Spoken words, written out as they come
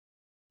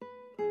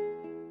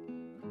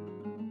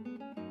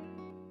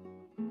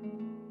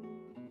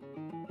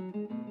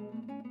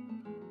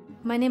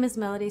My name is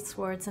Melody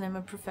Swartz, and I'm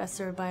a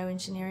professor of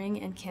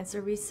bioengineering and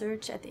cancer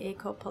research at the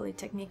École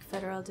Polytechnique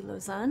Fédérale de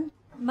Lausanne.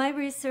 My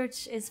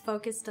research is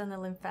focused on the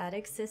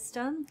lymphatic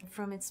system,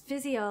 from its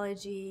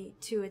physiology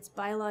to its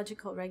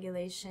biological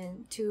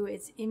regulation to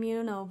its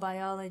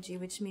immunobiology,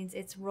 which means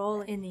its role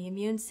in the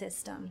immune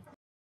system.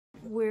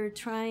 We're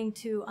trying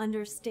to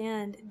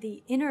understand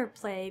the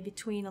interplay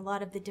between a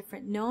lot of the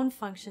different known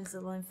functions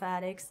of the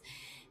lymphatics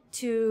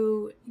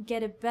to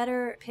get a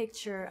better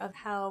picture of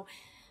how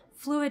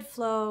fluid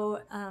flow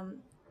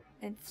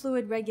and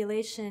fluid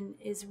regulation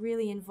is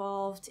really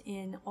involved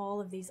in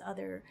all of these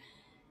other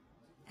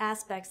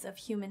aspects of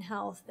human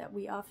health that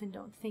we often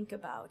don't think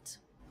about.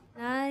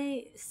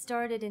 I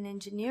started in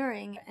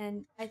engineering,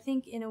 and I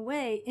think in a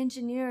way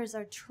engineers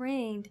are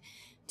trained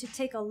to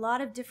take a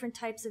lot of different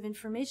types of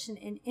information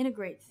and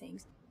integrate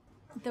things.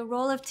 The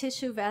role of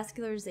tissue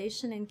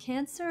vascularization in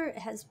cancer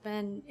has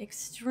been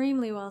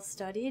extremely well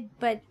studied,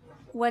 but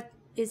what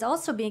is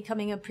also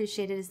becoming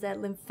appreciated is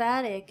that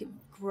lymphatic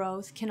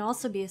growth can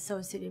also be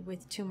associated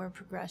with tumor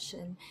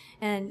progression.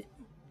 And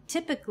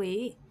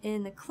typically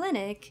in the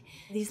clinic,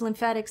 these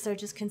lymphatics are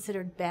just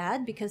considered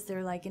bad because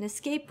they're like an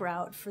escape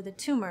route for the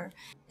tumor.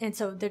 And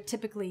so they're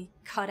typically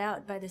cut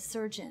out by the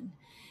surgeon.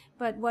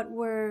 But what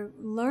we're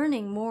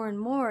learning more and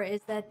more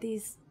is that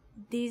these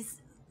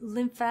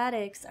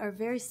lymphatics are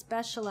very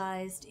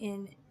specialized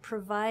in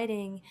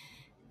providing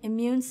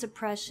immune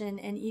suppression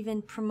and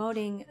even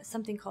promoting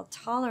something called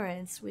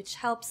tolerance, which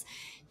helps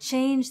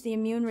change the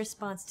immune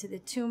response to the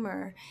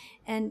tumor.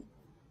 And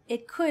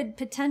it could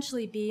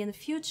potentially be in the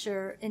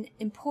future an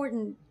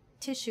important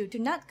tissue to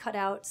not cut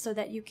out so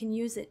that you can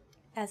use it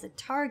as a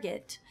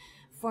target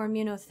for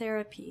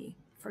immunotherapy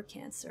for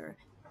cancer.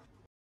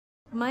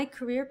 My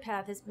career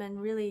path has been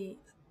really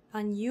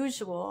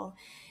unusual,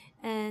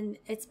 and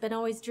it's been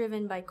always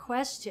driven by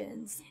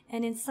questions.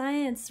 And in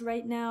science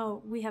right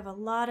now, we have a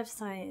lot of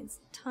science,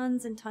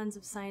 tons and tons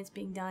of science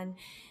being done,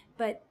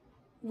 but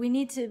we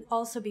need to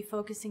also be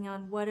focusing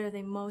on what are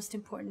the most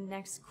important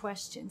next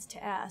questions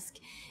to ask.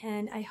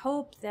 And I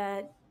hope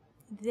that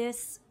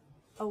this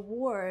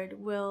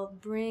award will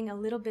bring a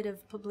little bit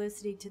of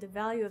publicity to the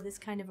value of this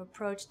kind of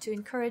approach to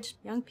encourage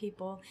young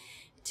people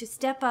to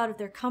step out of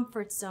their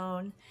comfort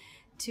zone,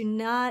 to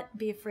not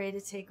be afraid to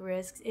take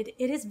risks. It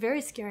is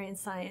very scary in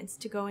science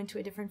to go into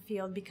a different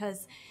field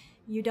because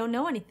you don't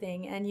know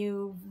anything and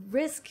you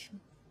risk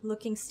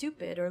looking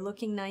stupid or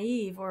looking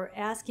naive or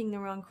asking the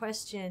wrong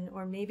question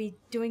or maybe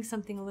doing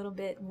something a little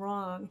bit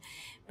wrong.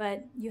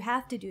 But you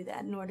have to do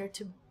that in order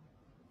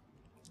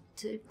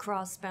to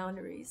cross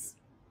boundaries.